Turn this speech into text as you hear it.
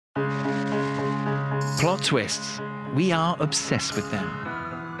Plot twists. We are obsessed with them.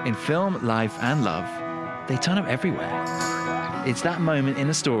 In film, life, and love, they turn up everywhere. It's that moment in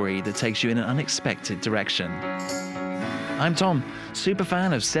a story that takes you in an unexpected direction. I'm Tom, super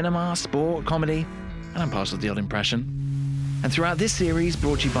fan of cinema, sport, comedy, and I'm partial to the odd impression. And throughout this series,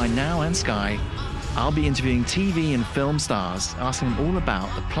 brought to you by Now and Sky, I'll be interviewing TV and film stars, asking them all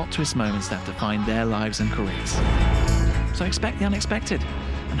about the plot twist moments that define their lives and careers. So expect the unexpected,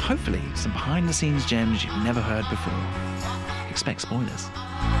 and hopefully some behind-the-scenes gems you've never heard before. Expect spoilers.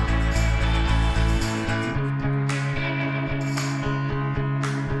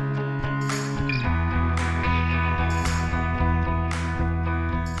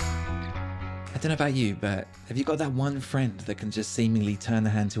 I don't know about you, but have you got that one friend that can just seemingly turn the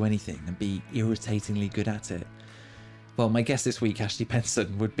hand to anything and be irritatingly good at it? Well, my guest this week, Ashley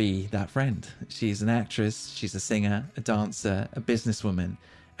Benson, would be that friend. She's an actress, she's a singer, a dancer, a businesswoman,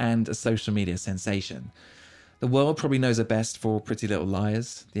 and a social media sensation. The world probably knows her best for Pretty Little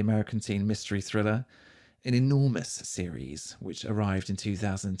Liars, the American teen mystery thriller, an enormous series which arrived in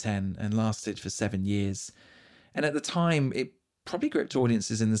 2010 and lasted for 7 years. And at the time, it probably gripped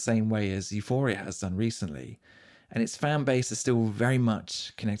audiences in the same way as Euphoria has done recently. And its fan base is still very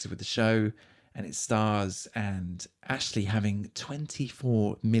much connected with the show and its stars, and Ashley having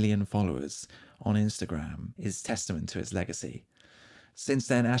 24 million followers on Instagram is testament to its legacy. Since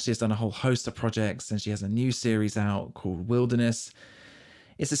then, Ashley has done a whole host of projects, and she has a new series out called Wilderness.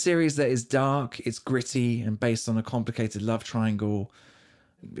 It's a series that is dark, it's gritty, and based on a complicated love triangle.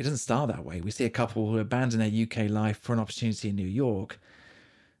 It doesn't start that way. We see a couple who abandon their UK life for an opportunity in New York,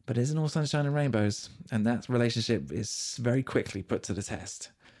 but it isn't all sunshine and rainbows, and that relationship is very quickly put to the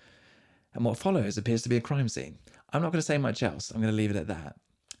test. And what follows appears to be a crime scene. I'm not going to say much else. I'm going to leave it at that.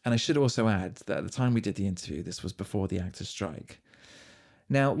 And I should also add that at the time we did the interview, this was before the actors' strike.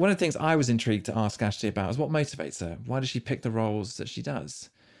 Now, one of the things I was intrigued to ask Ashley about is what motivates her. Why does she pick the roles that she does?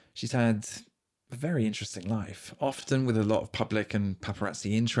 She's had a very interesting life, often with a lot of public and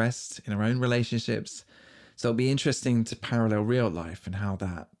paparazzi interest in her own relationships. So it'll be interesting to parallel real life and how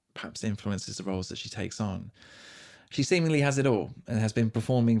that perhaps influences the roles that she takes on. She seemingly has it all and has been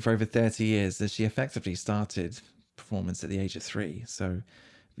performing for over 30 years, as she effectively started performance at the age of 3. So it'll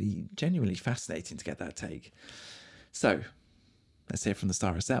be genuinely fascinating to get that take. So let's hear from the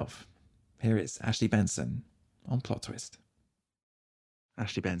star herself. Here is Ashley Benson on Plot Twist.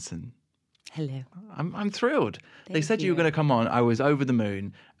 Ashley Benson. Hello. I'm thrilled. They said you were you. going to come on. I was over the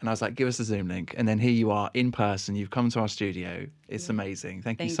moon, and I was like, give us a Zoom link. And then here you are in person. You've come to our studio. It's amazing.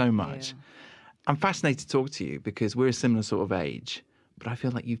 Thank you so much. You. I'm fascinated to talk to you because we're a similar sort of age, but I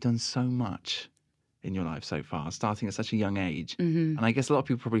feel like you've done so much in your life so far, starting at such a young age. Mm-hmm. And I guess a lot of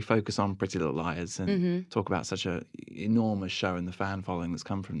people probably focus on Pretty Little Liars and talk about such an enormous show and the fan following that's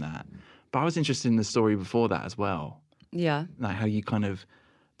come from that. But I was interested in the story before that as well. Yeah. Like how you kind of,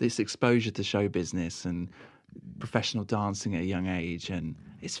 this exposure to show business and professional dancing at a young age, and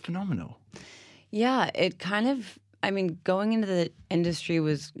it's phenomenal. Yeah, it kind of, going into the industry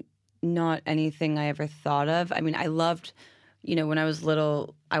was not anything I ever thought of. I loved, when I was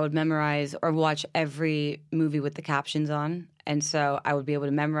little, I would memorize or watch every movie with the captions on. And so I would be able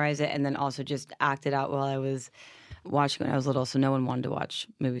to memorize it and then also just act it out while I was watching when I was little. So no one wanted to watch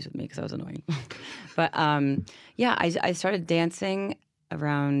movies with me because I was annoying. But I started dancing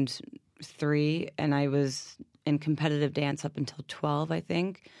around 3, and I was in competitive dance up until 12, I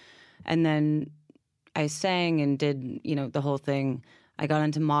think. And then I sang and did, the whole thing. I got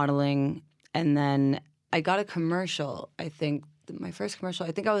into modeling, and then I got a commercial. I think my first commercial,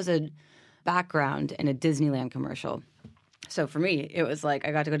 I think I was a background in a Disneyland commercial. So for me, it was like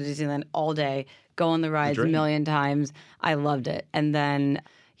I got to go to Disneyland all day, go on the rides a million times. I loved it. And then,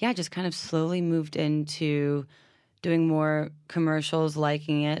 just kind of slowly moved into doing more commercials,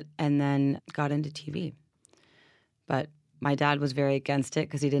 liking it, and then got into TV. But my dad was very against it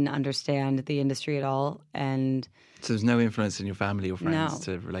because he didn't understand the industry at all. And so there's no influence in your family or friends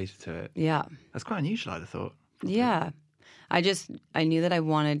to relate to it? Yeah. That's quite unusual, I'd have thought. Yeah. I knew that I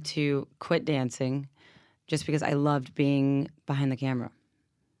wanted to quit dancing just because I loved being behind the camera.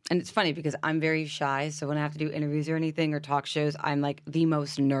 And it's funny because I'm very shy, so when I have to do interviews or anything or talk shows, I'm like the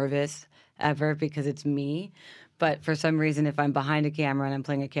most nervous ever because it's me. But for some reason, if I'm behind a camera and I'm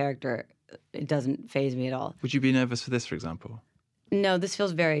playing a character, it doesn't faze me at all. Would you be nervous for this, for example? No, this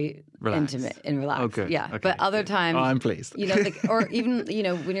feels very intimate and relaxed. Oh, good. Yeah, okay, but other times... Oh, I'm pleased. Or even,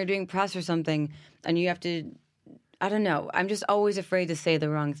 when you're doing press or something and you have to... I don't know. I'm just always afraid to say the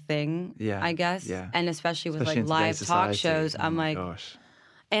wrong thing, I guess. Yeah. And especially with in live today's talk society. shows, oh I'm like... Gosh.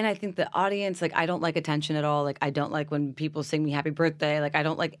 And I think the audience, like, I don't like attention at all. Like, I don't like when people sing me happy birthday. Like, I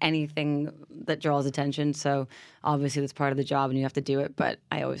don't like anything that draws attention. So obviously that's part of the job and you have to do it. But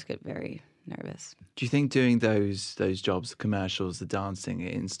I always get very nervous. Do you think doing those jobs, the commercials, the dancing,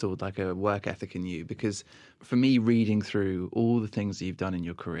 it installed like a work ethic in you? Because for me, reading through all the things that you've done in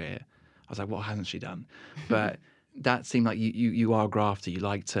your career, I was like, what hasn't she done? But that seemed like you are a grafter. You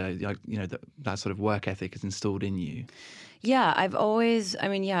like to, that sort of work ethic is installed in you. Yeah, I've always, at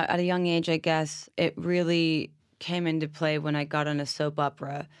a young age, I guess, it really came into play when I got on a soap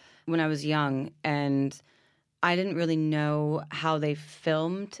opera when I was young. And I didn't really know how they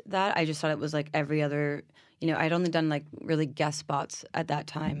filmed that. I just thought it was like every other, I'd only done like really guest spots at that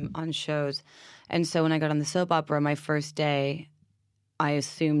time on shows. And so when I got on the soap opera, my first day, I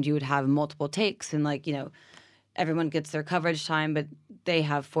assumed you would have multiple takes and like, everyone gets their coverage time, but they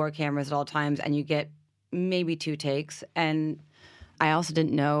have 4 cameras at all times and you get maybe 2 takes. And I also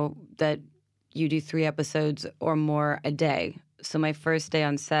didn't know that you do 3 episodes or more a day. So my first day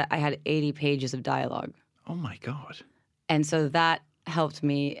on set, I had 80 pages of dialogue. Oh my God. And so that helped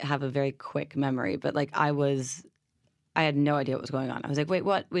me have a very quick memory. But like I had no idea what was going on. I was like, wait,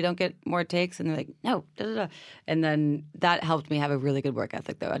 what? We don't get more takes? And they're like, no. Da, da, da. And then that helped me have a really good work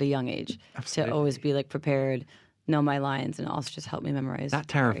ethic, though, at a young age. Absolutely. To always be like prepared, know my lines, and also just help me memorize. That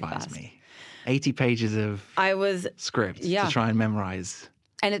terrifies me. 80 pages of script to try and memorize.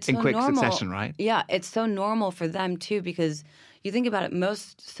 And it's in so quick normal. succession, right? Yeah, it's so normal for them, too, because you think about it,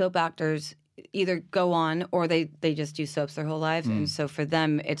 most soap actors either go on or they just do soaps their whole lives. And so for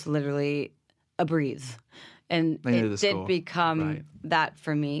them, it's literally a breeze. And it did become that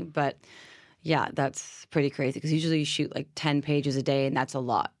for me. But yeah, that's pretty crazy because usually you shoot like 10 pages a day and that's a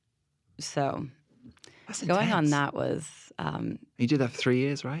lot. So that's going intense. on that was... you did that for 3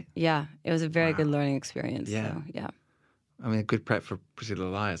 years, right? Yeah, it was a very good learning experience. Yeah. So, yeah. I mean, a good prep for Pretty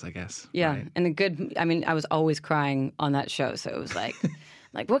Little Liars, I guess. Yeah, right? and I was always crying on that show. So it was like...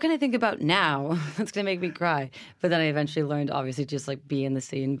 Like, what can I think about now that's going to make me cry? But then I eventually learned, obviously, just, like, be in the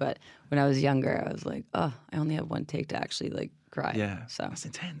scene. But when I was younger, I was like, oh, I only have 1 take to actually, like, cry. Yeah, so that's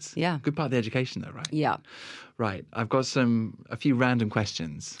intense. Yeah. Good part of the education, though, right? Yeah. Right. I've got a few random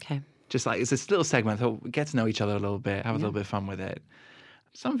questions. Okay. Just like, it's this little segment. I thought we'd get to know each other a little bit, have a little bit of fun with it.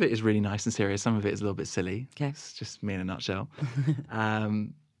 Some of it is really nice and serious. Some of it is a little bit silly. Okay. It's just me in a nutshell.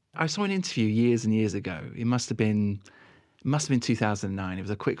 I saw an interview years and years ago. It must have been 2009. It was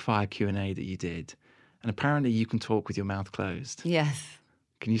a quick fire Q&A that you did. And apparently you can talk with your mouth closed. Yes.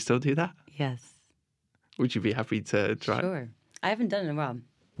 Can you still do that? Yes. Would you be happy to try? Sure. I haven't done it in a while.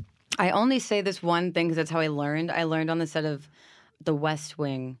 I only say this one thing because that's how I learned. I learned on the set of The West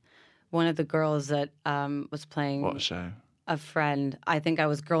Wing. One of the girls that was playing... What show? A friend. I think I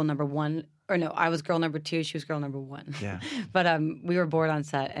was girl number 1. Or no, I was girl number 2. She was girl number 1. Yeah. But we were bored on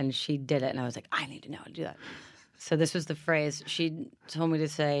set and she did it. And I was like, I need to know how to do that. So this was the phrase. She told me to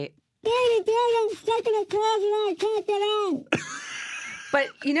say, I'm stuck in a closet and I can't get out. But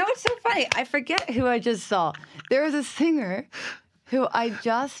you know what's so funny? I forget who I just saw. There was a singer who I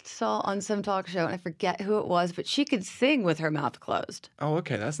just saw on some talk show, and I forget who it was, but she could sing with her mouth closed. Oh,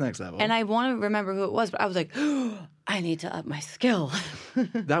 okay. That's next level. And I want to remember who it was, but I was like, oh, I need to up my skill.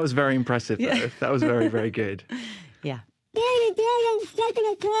 That was very impressive, though. Yeah. That was very, very good. Yeah. I'm stuck in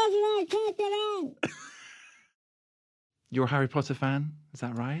a closet and I can't get out. You're a Harry Potter fan? Is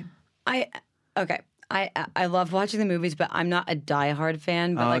that right? I love watching the movies, but I'm not a diehard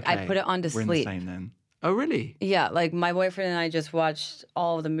fan. But I put it on to sleep. We're in the same then. Oh, really? Yeah, like my boyfriend and I just watched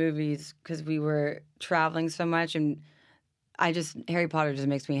all of the movies because we were traveling so much, and Harry Potter just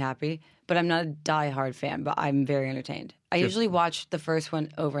makes me happy. But I'm not a diehard fan, but I'm very entertained. I usually watch the first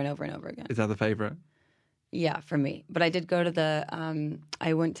one over and over and over again. Is that the favorite? Yeah, for me. But I did go to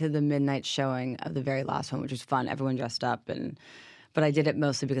I went to the midnight showing of the very last one, which was fun. Everyone dressed up, but I did it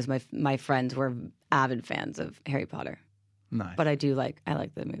mostly because my friends were avid fans of Harry Potter. Nice. But I like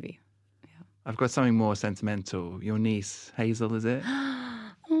the movie. Yeah. I've got something more sentimental. Your niece, Hazel, is it?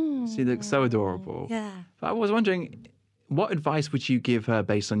 She looks so adorable. Yeah. But I was wondering, what advice would you give her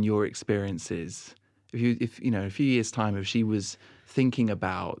based on your experiences? If in a few years' time, if she was thinking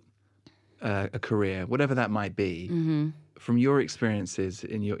about a career, whatever that might be, from your experiences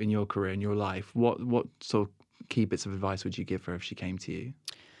in your career, in your life, what sort of key bits of advice would you give her if she came to you?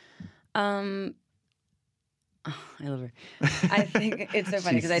 I love her. I think it's so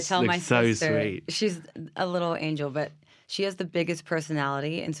funny because I tell my sister, so sweet. She's a little angel, but she has the biggest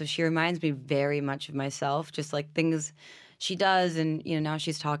personality, and so she reminds me very much of myself. Just like things she does, and now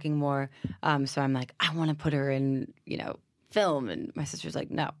she's talking more. So I'm like, I want to put her in film. And my sister's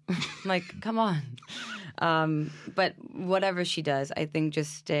like, no. I'm like, come on. But whatever she does, I think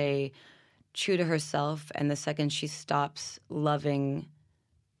just stay true to herself. And the second she stops loving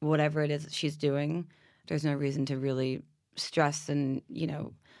whatever it is that she's doing, there's no reason to really stress and,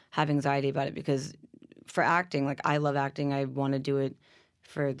 have anxiety about it. Because for acting, like, I love acting. I want to do it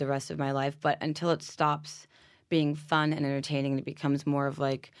for the rest of my life. But until it stops being fun and entertaining and it becomes more of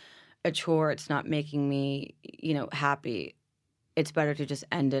like a chore, it's not making me, happy, it's better to just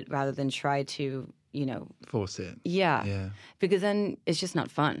end it rather than try to, force it. Yeah. Because then it's just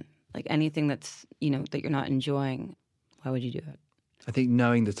not fun. Like anything that's, that you're not enjoying, why would you do it? I think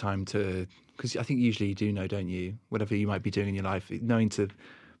knowing the time to, because I think usually you do know, don't you? Whatever you might be doing in your life, knowing to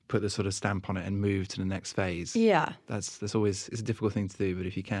put the sort of stamp on it and move to the next phase. Yeah. That's always, it's a difficult thing to do, but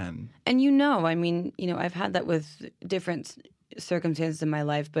if you can. And I mean, I've had that with different circumstances in my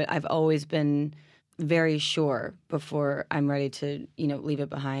life, but I've always been very sure before I'm ready to, leave it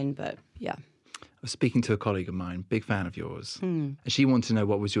behind. But yeah. I was speaking to a colleague of mine, big fan of yours, and she wanted to know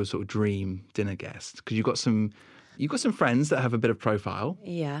what was your sort of dream dinner guest, because you've got some friends that have a bit of profile.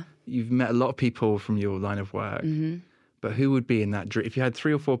 Yeah. You've met a lot of people from your line of work. Mm-hmm. But who would be in that dream? If you had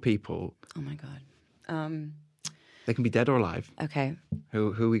 3 or 4 people. Oh my God. They can be dead or alive. Okay.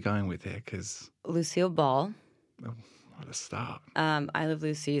 Who are we going with here? Because Lucille Ball. Oh, what a start. I Love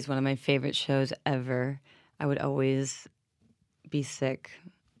Lucy is one of my favorite shows ever. I would always be sick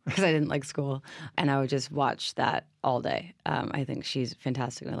because I didn't like school, and I would just watch that all day. I think she's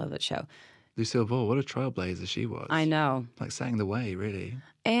fantastic, and I love that show. Lucille Ball, what a trailblazer she was. I know. Like sang the way, really.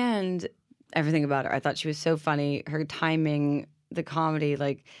 And everything about her. I thought she was so funny. Her timing, the comedy,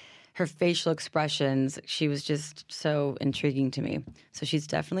 like her facial expressions, she was just so intriguing to me. So she's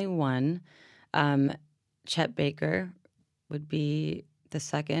definitely one. Chet Baker would be the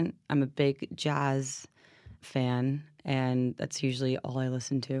second. I'm a big jazz fan, and that's usually all I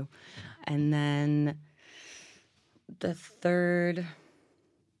listen to. And then the third,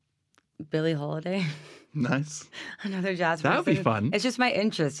 Billie Holiday. Nice. Another jazz That would be person. fun. It's just my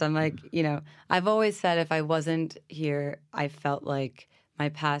interest. I'm like, I've always said if I wasn't here, I felt like my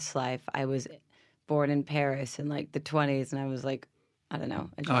past life, I was born in Paris in like the 20s, and I was like, I don't know,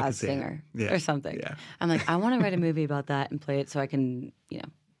 a jazz singer or something. Yeah. I'm like, I want to write a movie about that and play it so I can,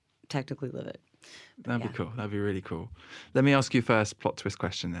 technically live it. That'd be cool. That'd be really cool. Let me ask you first plot twist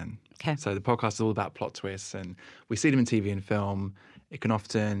question then. Okay. So the podcast is all about plot twists, and we see them in TV and film. It can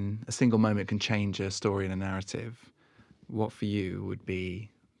often, a single moment can change a story and a narrative. What for you would be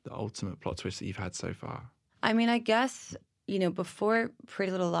the ultimate plot twist that you've had so far? I mean, I guess, before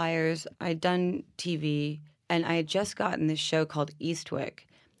Pretty Little Liars, I'd done TV, and I had just gotten this show called Eastwick,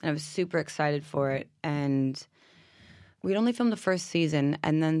 and I was super excited for it. And we'd only filmed the first season,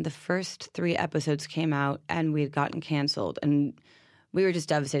 and then the first 3 episodes came out, and we had gotten canceled. And we were just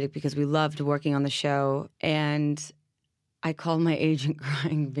devastated because we loved working on the show. And I called my agent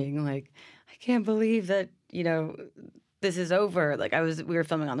crying, being like, I can't believe that, this is over. Like we were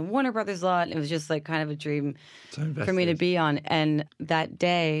filming on the Warner Brothers lot, and it was just like kind of a dream for me to be on. And that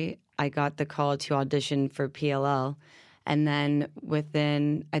day I got the call to audition for PLL. And then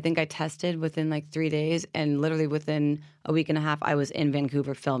I think I tested within like 3 days, and literally within a week and a half, I was in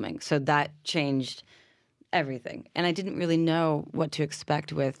Vancouver filming. So that changed everything. And I didn't really know what to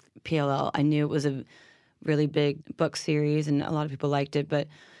expect with PLL. I knew it was a really big book series and a lot of people liked it, but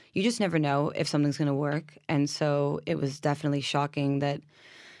you just never know if something's going to work. And so it was definitely shocking that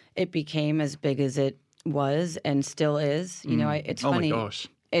it became as big as it was and still is. It's funny. Oh my gosh.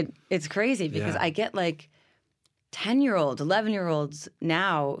 It's crazy because I get like 10-year-olds, 11-year-olds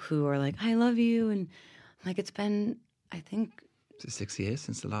now who are like, I love you. And I'm like, it's been, I think, Is it 6 years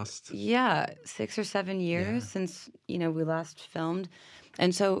since the last? 6 or 7 years since, we last filmed.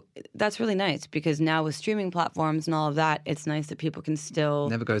 And so that's really nice because now with streaming platforms and all of that, it's nice that people can still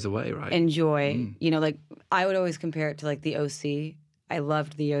Never goes away, right? enjoy. Like I would always compare it to like the OC. I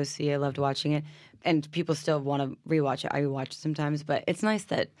loved the OC. I loved watching it. And people still want to rewatch it. I rewatch it sometimes, but it's nice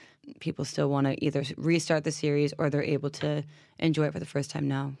that people still want to either restart the series or they're able to enjoy it for the first time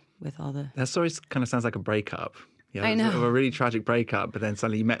now with all the... That story kind of sounds like a breakup. I know. A really tragic breakup, but then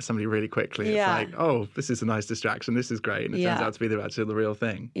suddenly you met somebody really quickly. Yeah. It's like, oh, this is a nice distraction. This is great. And it turns out to be actually the real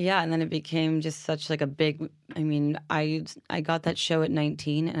thing. Yeah, and then it became just such like a big... I mean, I got that show at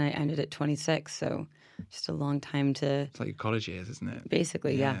 19 and I ended at 26, so just a long time to... It's like your college years, isn't it?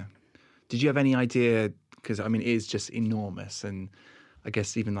 Basically, yeah. Did you have any idea, because I mean, it is just enormous, and I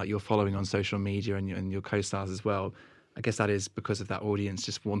guess even like your following on social media and your co-stars as well, I guess that is because of that audience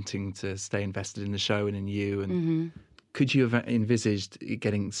just wanting to stay invested in the show and in you. And could you have envisaged it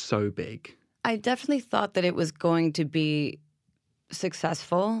getting so big? I definitely thought that it was going to be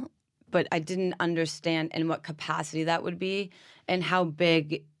successful, but I didn't understand in what capacity that would be and how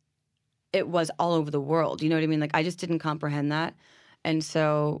big it was all over the world. You know what I mean? Like, I just didn't comprehend that. And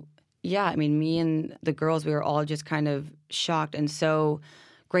so, yeah, I mean, me and the girls, we were all just kind of shocked and so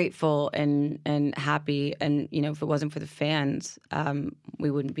grateful and happy. And, you know, if it wasn't for the fans,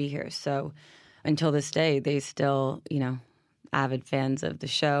 we wouldn't be here. So until this day, they still, you know, avid fans of the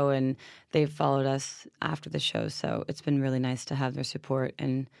show, and they've followed us after the show. So it's been really nice to have their support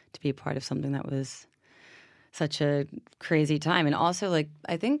and to be a part of something that was such a crazy time. And also, like,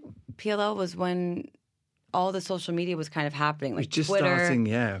 I think PLL was when all the social media was kind of happening, like just Twitter. starting,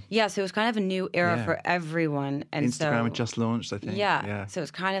 yeah. Yeah, so it was kind of a new era Yeah. for everyone. And Instagram so, had just launched, I think. yeah. So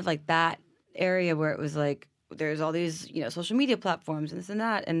it's kind of like that area where it was like, there's all these, you know, social media platforms and this and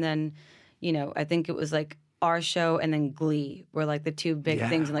that. And then, you know, I think it was like our show and then Glee were like the two big Yeah.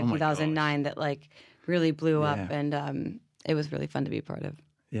 things in like Oh my 2009 that like really blew up. Yeah. And it was really fun to be a part of.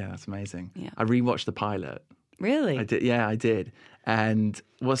 Yeah, that's amazing. Yeah. I rewatched the pilot. Really? I did. Yeah, I did. And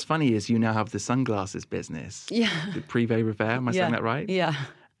what's funny is you now have the sunglasses business. Yeah. The Privé Revers. Am I saying that right? Yeah.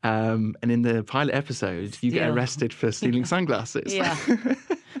 And in the pilot episode, you get Steal. arrested for stealing sunglasses. Yeah.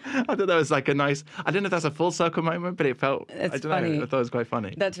 I thought that was like a nice. I don't know if that's a full circle moment, but it felt. It's I don't funny. know. I thought it was quite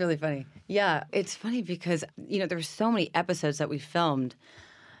funny. That's really funny. Yeah, it's funny because, you know, there were so many episodes that we filmed,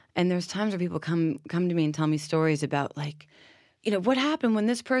 and there's times where people come to me and tell me stories about, like, you know, what happened when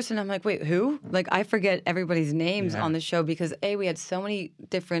this person, I'm like, wait, who? Like, I forget everybody's names Yeah. on the show because, A, we had so many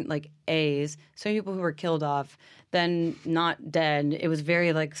different, like, A's, so many people who were killed off, then not dead. It was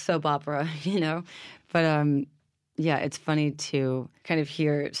very, like, soap opera, you know? But, yeah, it's funny to kind of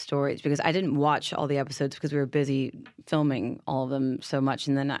hear stories because I didn't watch all the episodes because we were busy filming all of them so much.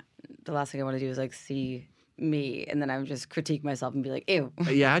 And then the last thing I want to do is, like, see me, and then I would just critique myself and be like, ew.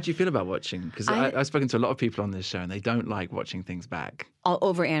 Yeah, how do you feel about watching? Because I- I've spoken to a lot of people on this show, and they don't like watching things back. I'll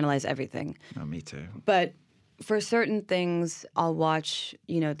overanalyze everything. Oh, me too. But for certain things, I'll watch,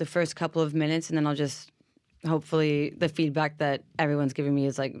 you know, the first couple of minutes, and then I'll just, hopefully the feedback that everyone's giving me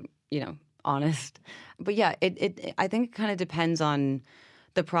is, like, you know, honest. But yeah, it I think it kind of depends on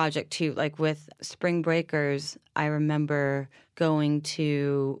the project too. Like with Spring Breakers, I remember going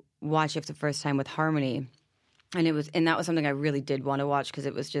to watch it for the first time with Harmony. And that was something I really did want to watch because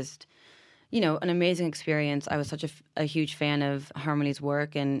it was just, you know, an amazing experience. I was such a huge fan of Harmony's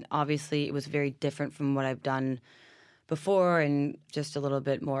work, and obviously it was very different from what I've done before and just a little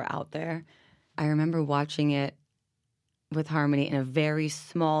bit more out there. I remember watching it with Harmony in a very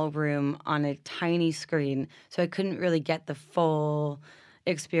small room on a tiny screen, so I couldn't really get the full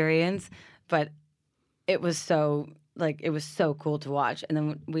experience, but it was so cool to watch. And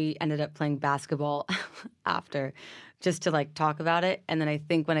then we ended up playing basketball after just to like talk about it. And then I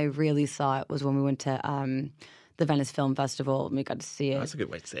think when I really saw it was when we went to the Venice Film Festival and we got to see it. That's a good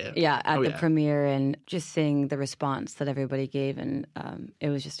way to say it. Yeah, at the premiere, and just seeing the response that everybody gave, and it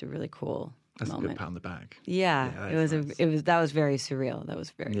was just a really cool That's a moment. good pat on the back. Yeah, Yeah, it was that's that was very surreal. That was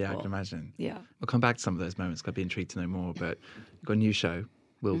very Yeah, cool. I can imagine. Yeah. We'll come back to some of those moments 'cause I'd be intrigued to know more. But you've got a new show,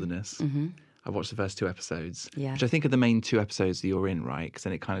 Wilderness. Mm-hmm. I watched the first 2 episodes, Yeah. which I think are the main 2 episodes that you're in, right? Because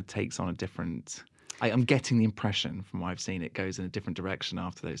then it kind of takes on a different... I'm getting the impression from what I've seen, it goes in a different direction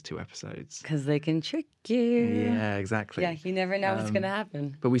after those 2 episodes. Because they can trick you. Yeah, exactly. Yeah, you never know what's going to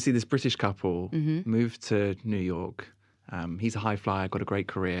happen. But we see this British couple Mm-hmm. move to New York. He's a high flyer, got a great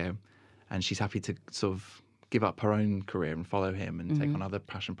career, and she's happy to sort of give up her own career and follow him and Mm-hmm. take on other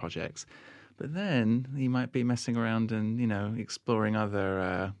passion projects. But then he might be messing around and, you know, exploring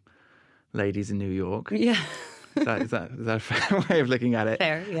other ladies in New York. Yeah. Is that a fair way of looking at it?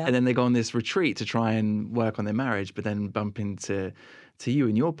 Fair, yeah. And then they go on this retreat to try and work on their marriage, but then bump into you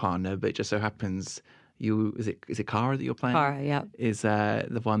and your partner. But it just so happens is it Cara that you're playing? Cara, yeah. Is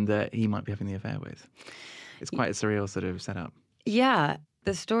the one that he might be having the affair with. It's quite a surreal sort of setup. Yeah,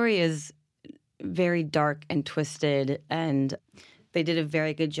 the story is very dark and twisted, and they did a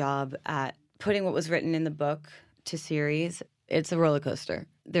very good job at putting what was written in the book to series. It's a roller coaster.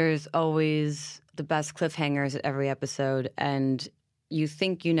 There's always the best cliffhangers at every episode, and you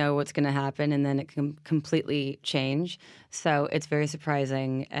think you know what's going to happen, and then it can completely change. So it's very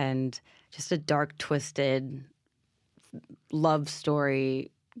surprising and just a dark, twisted love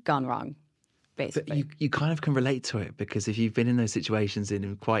story gone wrong, basically. But you kind of can relate to it because if you've been in those situations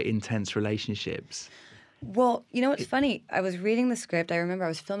in quite intense relationships. Well, you know what's funny? I was reading the script. I remember I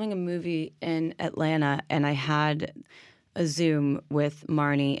was filming a movie in Atlanta, and I had a Zoom with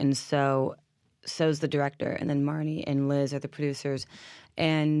Marnie, and so's the director, and then Marnie and Liz are the producers.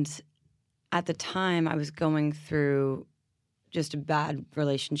 And at the time, I was going through just a bad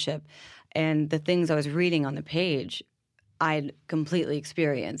relationship. And the things I was reading on the page, I'd completely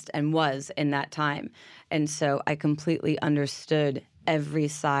experienced and was in that time. And so I completely understood every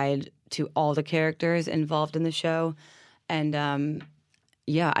side to all the characters involved in the show. And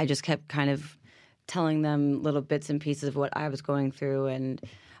I just kept kind of telling them little bits and pieces of what I was going through. And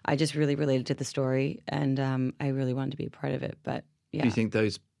I just really related to the story. And I really wanted to be a part of it. But yeah. Do you think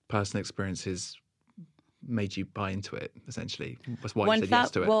those personal experiences made you buy into it, essentially? That's why you said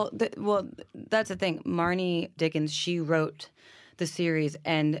yes to it. Well, that's the thing. Marnie Dickens, she wrote the series,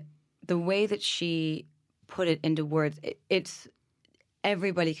 and the way that she put it into words, it's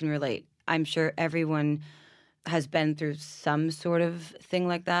everybody can relate. I'm sure everyone has been through some sort of thing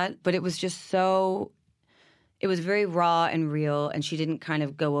like that, but it was just it was very raw and real, and she didn't kind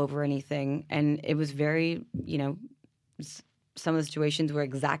of go over anything, and it was very, some of the situations were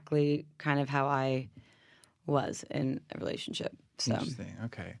exactly kind of how I was in a relationship. So. Interesting.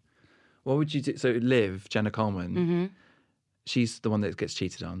 Okay. What would you do? So Liv, Jenna Coleman, she's the one that gets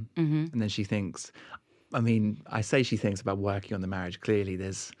cheated on. And then she thinks, I say she thinks about working on the marriage. Clearly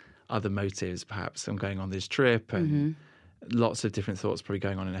there's other motives, perhaps. I'm going on this trip and lots of different thoughts probably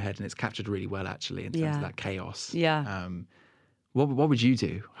going on in her head. And it's captured really well, actually, in terms of that chaos. Yeah. What would you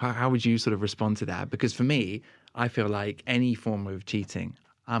do? How would you sort of respond to that? Because for me, I feel like any form of cheating,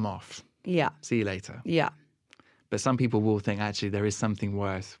 I'm off. Yeah. See you later. Yeah. But some people will think, actually, there is something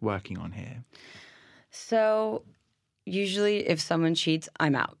worth working on here. So usually if someone cheats,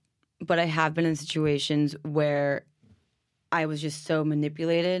 I'm out. But I have been in situations where I was just so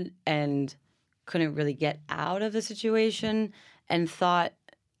manipulated and couldn't really get out of the situation and thought,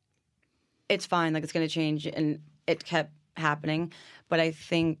 it's fine, like it's going to change. And it kept happening. But I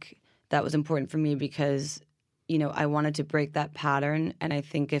think that was important for me because, I wanted to break that pattern. And I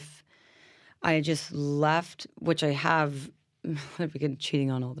think if I just left, which I have, I've been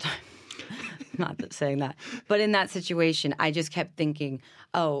cheating on all the time. Not saying that. But in that situation, I just kept thinking,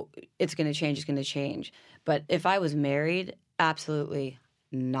 oh, it's going to change, it's going to change. But if I was married, absolutely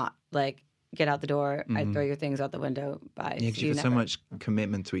not. Like, get out the door, I'd throw your things out the window, bye. Yeah, because you've got so much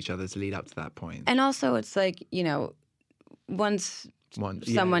commitment to each other to lead up to that point. And also, it's like, once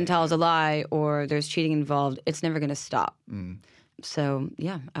someone tells a lie or there's cheating involved, it's never going to stop. So,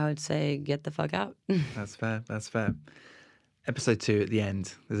 yeah, I would say get the fuck out. That's fair. Episode 2 at the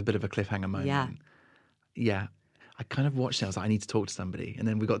end, there's a bit of a cliffhanger moment. Yeah. I kind of watched it. I was like, I need to talk to somebody. And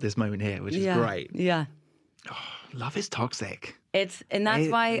then we got this moment here, which is great. Yeah. Oh, love is toxic. And that's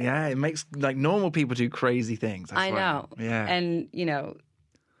why. Yeah, it makes like normal people do crazy things. I know. Yeah. And,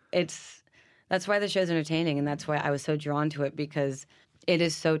 that's why the show's entertaining. And that's why I was so drawn to it because it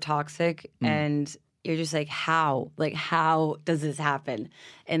is so toxic and you're just like, how? Like, how does this happen?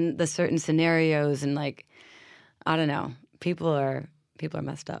 And the certain scenarios and like, I don't know. People are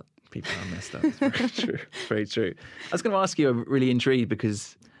messed up. People are messed up. It's very true. Very true. I was going to ask you, I'm really intrigued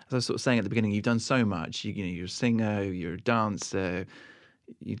because, as I was sort of saying at the beginning, you've done so much. You're a singer, you're a dancer,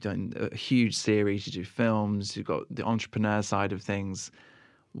 you've done a huge series, you do films, you've got the entrepreneur side of things.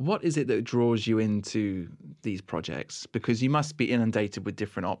 What is it that draws you into these projects? Because you must be inundated with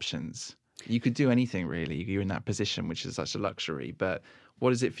different options. You could do anything, really. You're in that position, which is such a luxury. But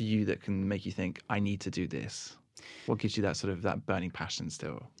what is it for you that can make you think, I need to do this? What gives you that sort of that burning passion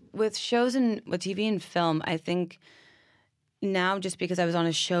still? With shows and with TV and film, I think now just because I was on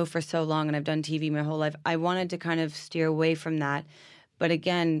a show for so long and I've done TV my whole life, I wanted to kind of steer away from that. But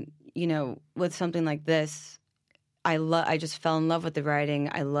again, with something like this, I just fell in love with the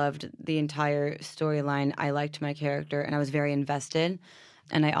writing. I loved the entire storyline. I liked my character and I was very invested.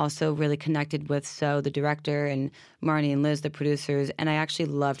 And I also really connected with the director, and Marnie and Liz, the producers. And I actually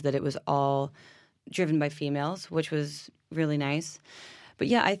loved that it was all driven by females, which was really nice. But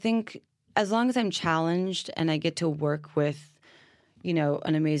yeah, I think as long as I'm challenged and I get to work with,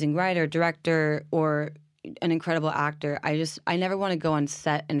 an amazing writer, director, or an incredible actor, I never want to go on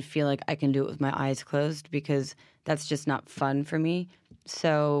set and feel like I can do it with my eyes closed because that's just not fun for me.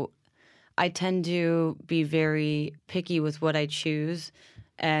 So I tend to be very picky with what I choose.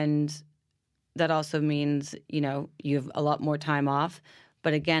 And that also means, you have a lot more time off.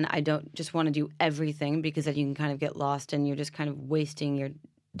 But again, I don't just want to do everything because then you can kind of get lost and you're just kind of wasting your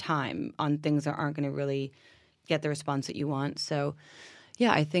time on things that aren't going to really get the response that you want. So,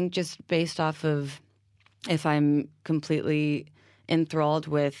 yeah, I think just based off of if I'm completely enthralled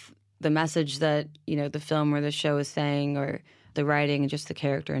with the message that, the film or the show is saying or the writing and just the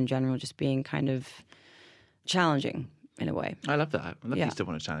character in general just being kind of challenging in a way. I love that. I love Yeah. you still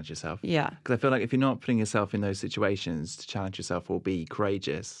want to challenge yourself. Yeah. Because I feel like if you're not putting yourself in those situations to challenge yourself or be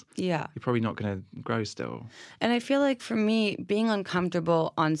courageous, Yeah. you're probably not going to grow still. And I feel like for me, being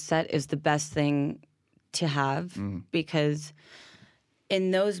uncomfortable on set is the best thing to have because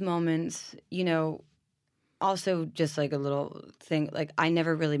in those moments, you know, also just like a little thing, like I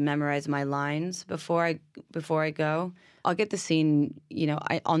never really memorize my lines before I go. I'll get the scene, you know,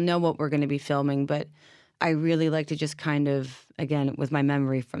 I'll know what we're going to be filming, but I really like to just kind of, again, with my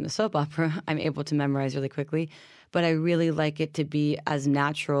memory from the soap opera, I'm able to memorize really quickly. But I really like it to be as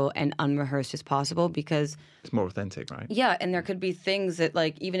natural and unrehearsed as possible because It's more authentic, right? yeah, and there could be things that,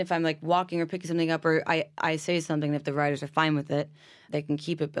 like, even if I'm, like, walking or picking something up or I say something, if the writers are fine with it, they can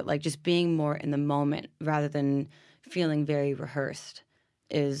keep it. But, like, just being more in the moment rather than feeling very rehearsed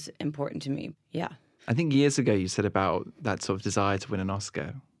is important to me. Yeah. I think years ago you said about that sort of desire to win an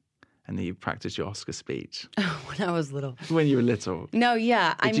Oscar and that you practiced your Oscar speech When I was little. when you were little. No,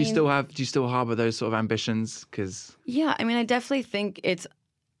 yeah. But do you still harbor those sort of ambitions? Because Yeah, I mean, I definitely think it's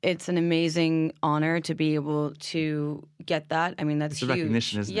an amazing honor to be able to get that. I mean, that's it's a huge.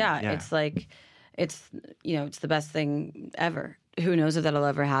 recognition, isn't it? Yeah, it's like it's the best thing ever. Who knows if that'll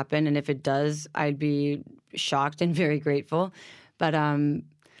ever happen? And if it does, I'd be shocked and very grateful. But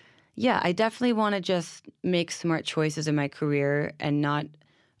yeah, I definitely want to just make smart choices in my career and not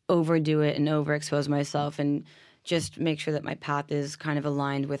overdo it and overexpose myself and just make sure that my path is kind of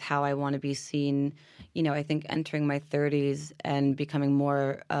aligned with how I want to be seen. You know, I think entering my 30s and becoming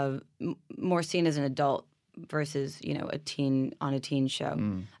more seen as an adult versus, you know, a teen on a teen show.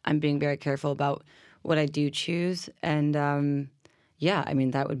 I'm being very careful about what I do choose. And yeah, I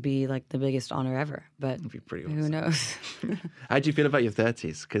mean, that would be like the biggest honor ever. But That'd be pretty who awesome. knows? How do you feel about your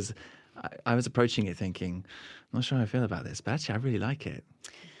 30s? Because I was approaching it thinking, I'm not sure how I feel about this, but actually I really like it.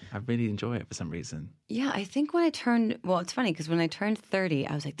 I really enjoy it for some reason. Yeah, I think when I turned, well, it's funny because when I turned 30,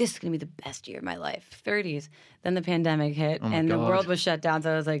 I was like, this is going to be the best year of my life, 30s. Then the pandemic hit my and the God. world was shut down.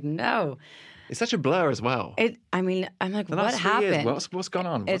 So I was like, no. It's such a blur as well. I'm like, The what last 3 years, happened? what's gone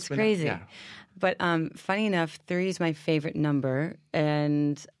on? It's crazy. Yeah. But funny enough, 30 is my favorite number.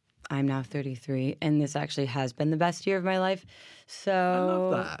 And I'm now 33. And this actually has been the best year of my life. So I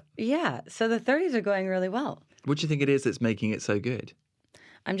love that. Yeah. So the 30s are going really well. What do you think it is that's making it so good?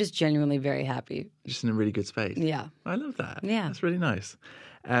 I'm just genuinely very happy. Just in a really good space. Yeah. I love that. Yeah. That's really nice.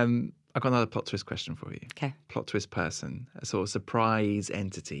 I've got another plot twist question for you. Okay. Plot twist person, a sort of surprise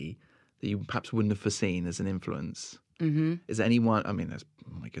entity that you perhaps wouldn't have foreseen as an influence. Mm-hmm. Is there anyone, I mean, there's,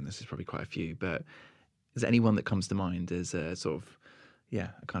 oh my goodness, there's probably quite a few, but is there anyone that comes to mind as a sort of, a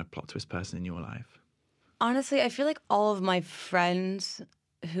kind of plot twist person in your life? Honestly, I feel like all of my friends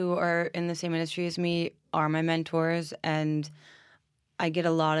who are in the same industry as me are my mentors, and I get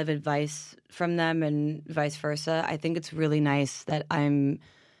a lot of advice from them and vice versa. I think it's really nice that I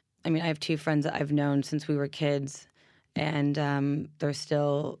have two friends that I've known since we were kids, and they're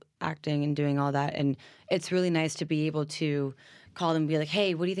still acting and doing all that. And it's really nice to be able to call them and be like,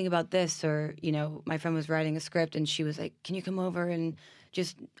 hey, what do you think about this? Or, you know, my friend was writing a script and she was like, can you come over and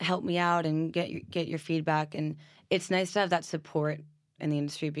just help me out and get your feedback? And it's nice to have that support in the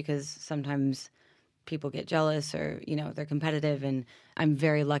industry because sometimes people get jealous or, you know, they're competitive. And I'm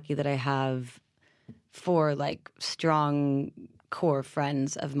very lucky that I have 4 like strong core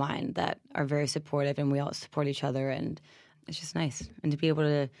friends of mine that are very supportive and we all support each other. And it's just nice. And to be able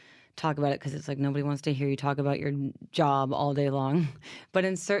to talk about it because it's like nobody wants to hear you talk about your job all day long. But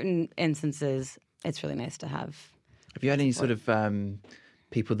in certain instances, it's really nice to have. Have you had any sort of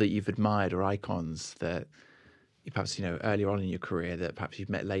people that you've admired or icons that you perhaps, you know, earlier on in your career that perhaps you've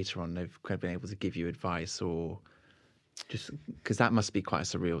met later on, they've kind of been able to give you advice or just because that must be quite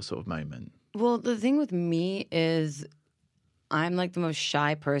a surreal sort of moment? Well, the thing with me is I'm like the most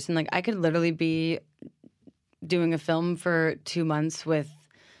shy person. Like I could literally be doing a film for 2 months with,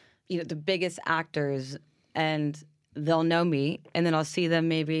 you know, the biggest actors and they'll know me and then I'll see them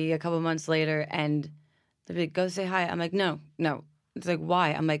maybe a couple months later and they'll be like, go say hi. I'm like, no. It's like,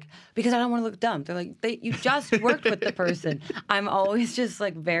 why? I'm like, because I don't want to look dumb. They're like, you just worked with the person. I'm always just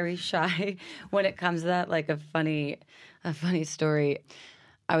like very shy when it comes to that. Like a funny story.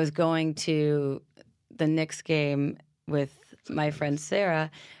 I was going to the Knicks game with my friend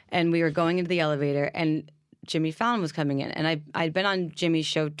Sarah and we were going into the elevator and Jimmy Fallon was coming in. And I'd been on Jimmy's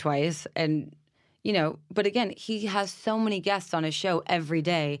show twice and, you know, but again, he has so many guests on his show every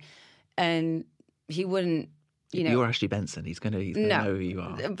day and he wouldn't, you know. You're Ashley Benson. He's going to know who you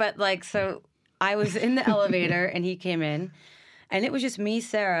are. But like, so I was in the elevator and he came in and it was just me,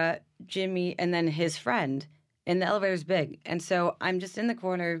 Sarah, Jimmy, and then his friend. and the elevator's big. And so I'm just in the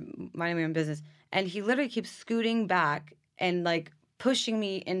corner minding my own business, and he literally keeps scooting back and like pushing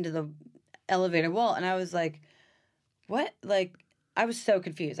me into the elevator wall. And I was like, what? Like, I was so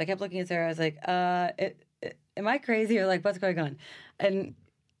confused. I kept looking at Sarah. I was like, am I crazy, or like, what's going on? And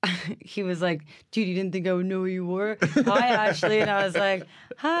he was like, dude, you didn't think I would know who you were? Hi, Ashley. And I was like,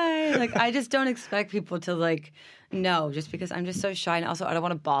 hi. Like, I just don't expect people to like know, just because I'm just so shy. And also, I don't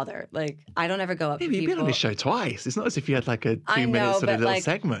want to bother. Like, I don't ever go up to people. You've been on this show twice. It's not as if you had like a 2 I know, minute sort but of little like,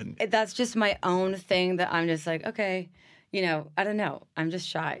 segment. That's just my own thing that I'm just like, okay, you know, I don't know. I'm just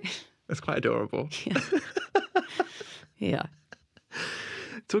shy. That's quite adorable. Yeah.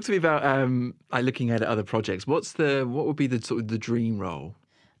 Talk to me about like looking at other projects. What would be the sort of the dream role?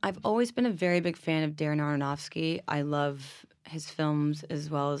 I've always been a very big fan of Darren Aronofsky. I love his films as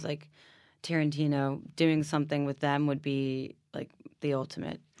well as like Tarantino. Doing something with them would be like the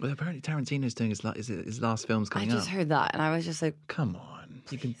ultimate. Well, apparently Tarantino's doing his last film's coming up. I just heard that, and I was just like, come on,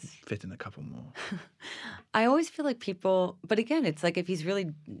 you can fit in a couple more. I always feel like people, but again, it's like if he's really,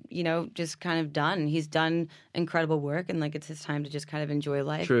 you know, just kind of done. He's done incredible work, and like it's his time to just kind of enjoy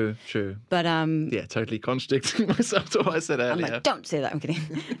life. True. But yeah, totally contradicting myself to what I said earlier. I'm like, don't say that. I'm kidding.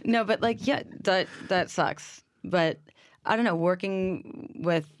 No, but like, yeah, that sucks. But I don't know, working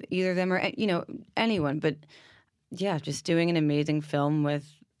with either of them or you know anyone, but yeah, just doing an amazing film with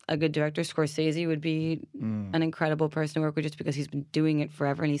a good director. Scorsese would be an incredible person to work with, just because he's been doing it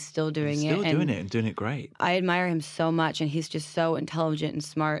forever and he's still doing it. Still doing it and doing it great. I admire him so much, and he's just so intelligent and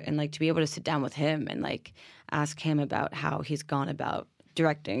smart. And like to be able to sit down with him and like ask him about how he's gone about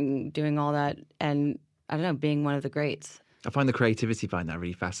directing, doing all that, and I don't know, being one of the greats. I find the creativity behind that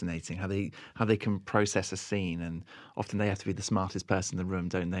really fascinating. How they can process a scene, and often they have to be the smartest person in the room,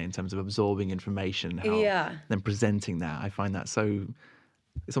 don't they, in terms of absorbing information, then presenting that. I find that so.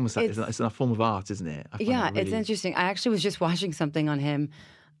 It's almost like it's a form of art, isn't it? It's interesting. I actually was just watching something on him.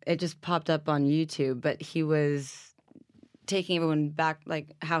 It just popped up on YouTube, but he was taking everyone back,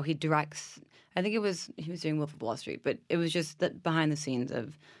 like how he directs. I think he was doing Wolf of Wall Street, but it was just the behind the scenes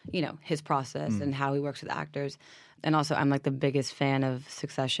of, you know, his process and how he works with actors. And also, I'm like the biggest fan of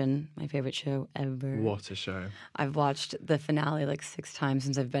Succession, my favorite show ever. What a show. I've watched the finale like 6 times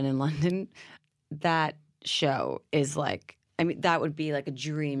since I've been in London. That show is like, I mean, that would be like a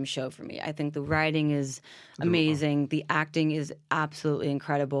dream show for me. I think the writing is amazing. The acting is absolutely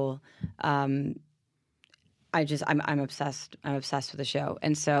incredible. I'm obsessed. I'm obsessed with the show.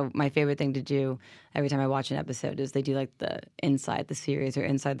 And so my favorite thing to do every time I watch an episode is they do like the inside the series or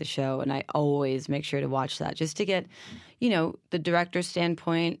inside the show. And I always make sure to watch that just to get, you know, the director's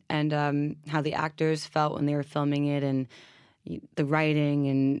standpoint and how the actors felt when they were filming it and the writing.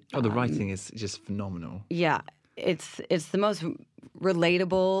 And the writing is just phenomenal. Yeah. It's the most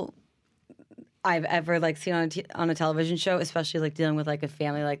relatable I've ever like seen on a television show, especially like dealing with like a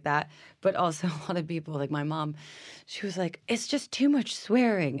family like that. But also a lot of people, like my mom, she was like, "It's just too much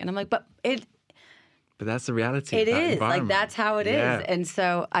swearing," and I'm like, "But that's the reality. It of that is environment. like that's how it is." And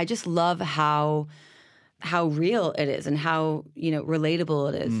so I just love how real it is and how, you know,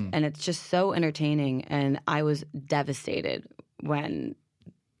 relatable it is, and it's just so entertaining. And I was devastated when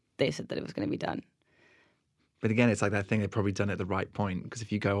they said that it was going to be done. But again, it's like that thing they've probably done at the right point, because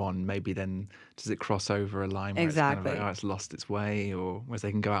if you go on, maybe then does it cross over a line where exactly. it's kind of like, it's lost its way, or whereas they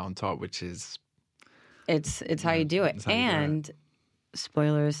can go out on top, which is it's how you do it. And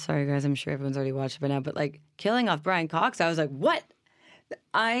spoilers, sorry guys, I'm sure everyone's already watched it by now, but like killing off Brian Cox, I was like, what?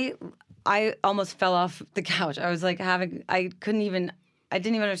 I almost fell off the couch. I was like I didn't even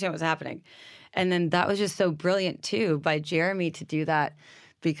understand what was happening. And then that was just so brilliant too by Jeremy to do that,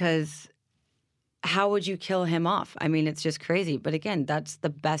 because how would you kill him off? I mean, it's just crazy. But again, that's the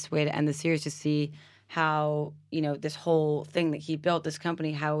best way to end the series, to see how, you know, this whole thing that he built, this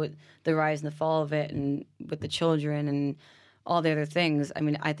company, the rise and the fall of it, and with the children and all the other things. I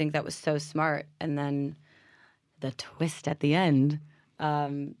mean, I think that was so smart. And then the twist at the end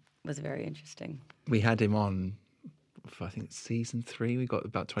was very interesting. We had him on for, I think, season 3. We got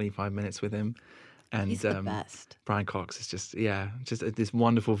about 25 minutes with him. And he's the best. Brian Cox is just this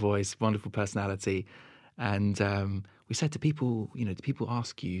wonderful voice, wonderful personality. And we said to people, you know, do people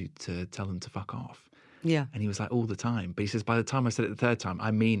ask you to tell them to fuck off? Yeah. And he was like, all the time. But he says, by the time I said it the 3rd time, I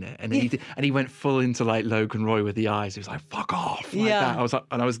mean it. And he went full into like Logan Roy with the eyes. He was like, fuck off. Like that. I was like,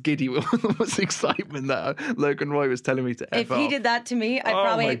 and I was giddy with all this excitement that Logan Roy was telling me to F If off. he did that to me,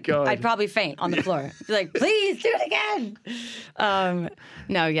 I'd probably faint on the floor. Be like, please do it again.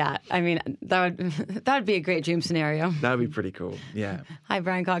 No, yeah. I mean, that would be a great dream scenario. That would be pretty cool. Yeah. Hi,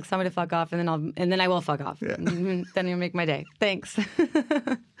 Brian Cox. Tell me to fuck off, and then I will fuck off. Yeah. Then you'll make my day. Thanks.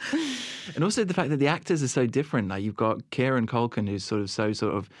 And also the fact that the actors actors are so different. Like you've got Kieran Culkin, who's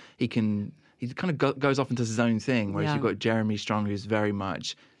he kind of goes off into his own thing, whereas you've got Jeremy Strong, who's very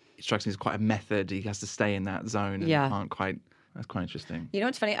much, it strikes me as quite a method. He has to stay in that zone and can't quite. That's quite interesting. You know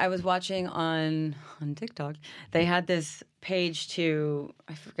what's funny? I was watching on TikTok. They had this page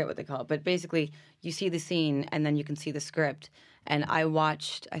I forget what they call it, but basically you see the scene and then you can see the script. And I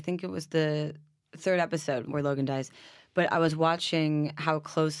watched, I think it was the 3rd episode where Logan dies, but I was watching how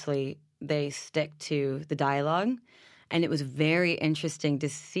closely they stick to the dialogue. And it was very interesting to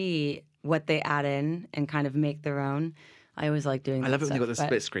see what they add in and kind of make their own. I always like doing that. I love it when stuff, you've got the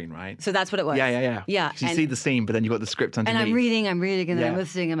split screen, right? So that's what it was. Yeah. Yeah. 'Cause you see the scene, but then you've got the script underneath. And I'm reading, and then I'm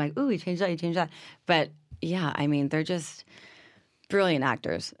listening. I'm like, ooh, you changed that. But yeah, I mean, they're just brilliant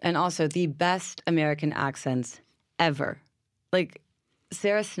actors. And also the best American accents ever. Like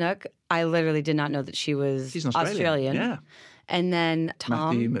Sarah Snook, I literally did not know that she was She's Australian. Yeah. And then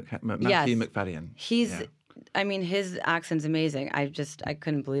Tom. Matthew McFadden. I mean, his accent's amazing. I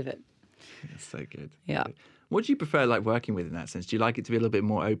couldn't believe it. It's so good. Yeah. What do you prefer, like, working with in that sense? Do you like it to be a little bit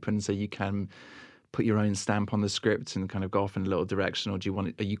more open so you can put your own stamp on the script and kind of go off in a little direction, or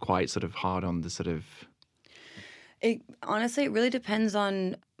are you quite sort of hard on the sort of? Honestly, it really depends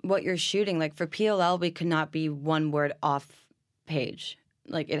on what you're shooting. Like for PLL, we could not be one word off page.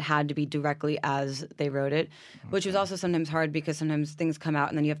 Like it had to be directly as they wrote it, which was also sometimes hard because sometimes things come out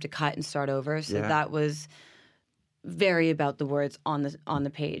and then you have to cut and start over. So that was very about the words on the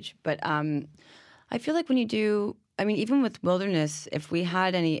page. But I feel like when you do, I mean, even with Wilderness, if we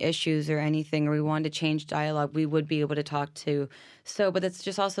had any issues or anything, or we wanted to change dialogue, we would be able to talk to. But it's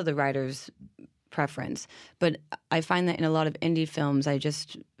just also the writer's preference. But I find that in a lot of indie films, I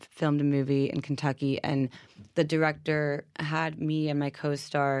just filmed a movie in Kentucky, and the director had me and my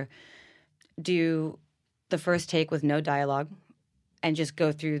co-star do the first take with no dialogue and just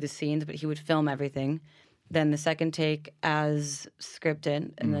go through the scenes, but he would film everything. Then the second take as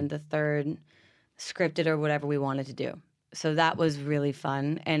scripted, and then the third scripted or whatever we wanted to do. So that was really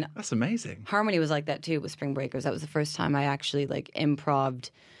fun. And that's amazing. Harmony was like that too with Spring Breakers. That was the first time I actually like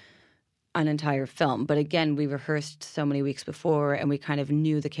improv'd an entire film. But again, we rehearsed so many weeks before and we kind of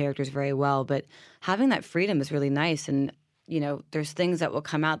knew the characters very well. But having that freedom is really nice. And, you know, there's things that will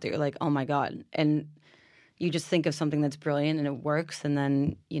come out that you're like, oh my God. And you just think of something that's brilliant and it works. And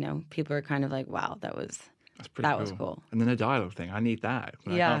then, you know, people are kind of like, wow, that was cool. And then a dialogue thing. I need that.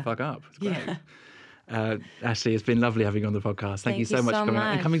 I can't fuck up. It's great. Yeah. Ashley, it's been lovely having you on the podcast. Thank you so much for coming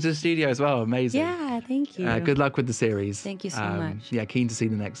out and coming to the studio as well. Amazing. Yeah, thank you. Good luck with the series. Thank you so much. Yeah, keen to see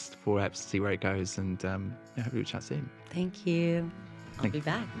the next 4 eps, see where it goes, and hopefully we'll chat soon. Thank you. I'll be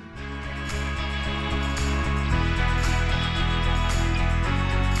back.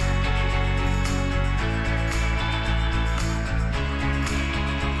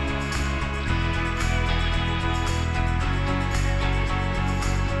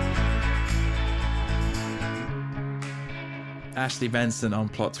 Ashley Benson on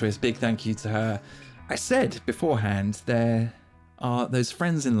Plot Twist. Big thank you to her. I said beforehand there are those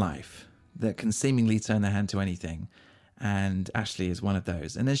friends in life that can seemingly turn their hand to anything, and Ashley is one of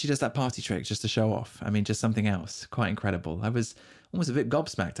those. And then she does that party trick just to show off. I mean, just something else. Quite incredible. I was almost a bit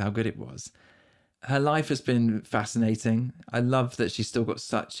gobsmacked how good it was. Her life has been fascinating. I love that she's still got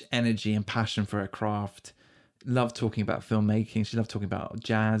such energy and passion for her craft. Loved talking about filmmaking. She loved talking about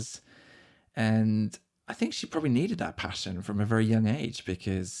jazz. And I think she probably needed that passion from a very young age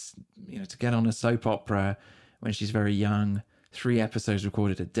because, you know, to get on a soap opera when she's very young, 3 episodes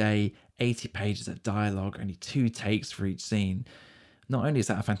recorded a day, 80 pages of dialogue, only 2 takes for each scene. Not only is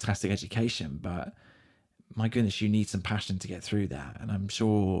that a fantastic education, but my goodness, you need some passion to get through that. And I'm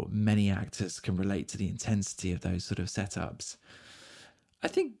sure many actors can relate to the intensity of those sort of setups. I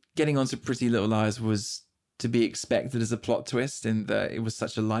think getting onto Pretty Little Liars was to be expected as a plot twist in that it was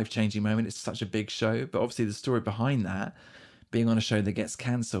such a life-changing moment. It's such a big show, but obviously the story behind that, being on a show that gets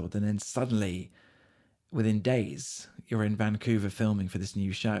cancelled and then suddenly within days you're in Vancouver filming for this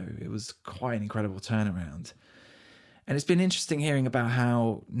new show. It was quite an incredible turnaround. And it's been interesting hearing about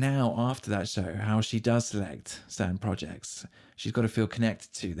how now after that show, how she does select certain projects. She's got to feel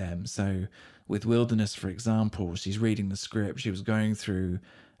connected to them. So with Wilderness, for example, she's reading the script. She was going through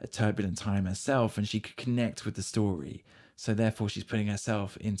a turbulent time herself and she could connect with the story. So therefore she's putting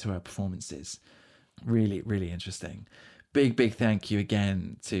herself into her performances. Really, really interesting. Big thank you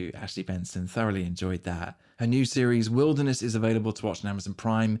again to Ashley Benson. Thoroughly enjoyed that. Her new series, Wilderness, is available to watch on Amazon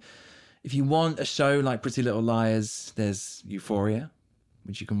Prime. If you want a show like Pretty Little Liars, there's Euphoria,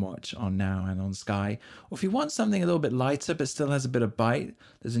 which you can watch on Now and on Sky. Or if you want something a little bit lighter but still has a bit of bite,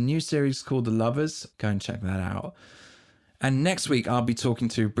 there's a new series called The Lovers. Go and check that out. And next week, I'll be talking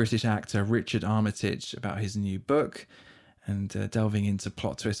to British actor Richard Armitage about his new book and delving into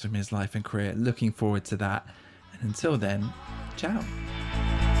plot twists from his life and career. Looking forward to that. And until then, ciao.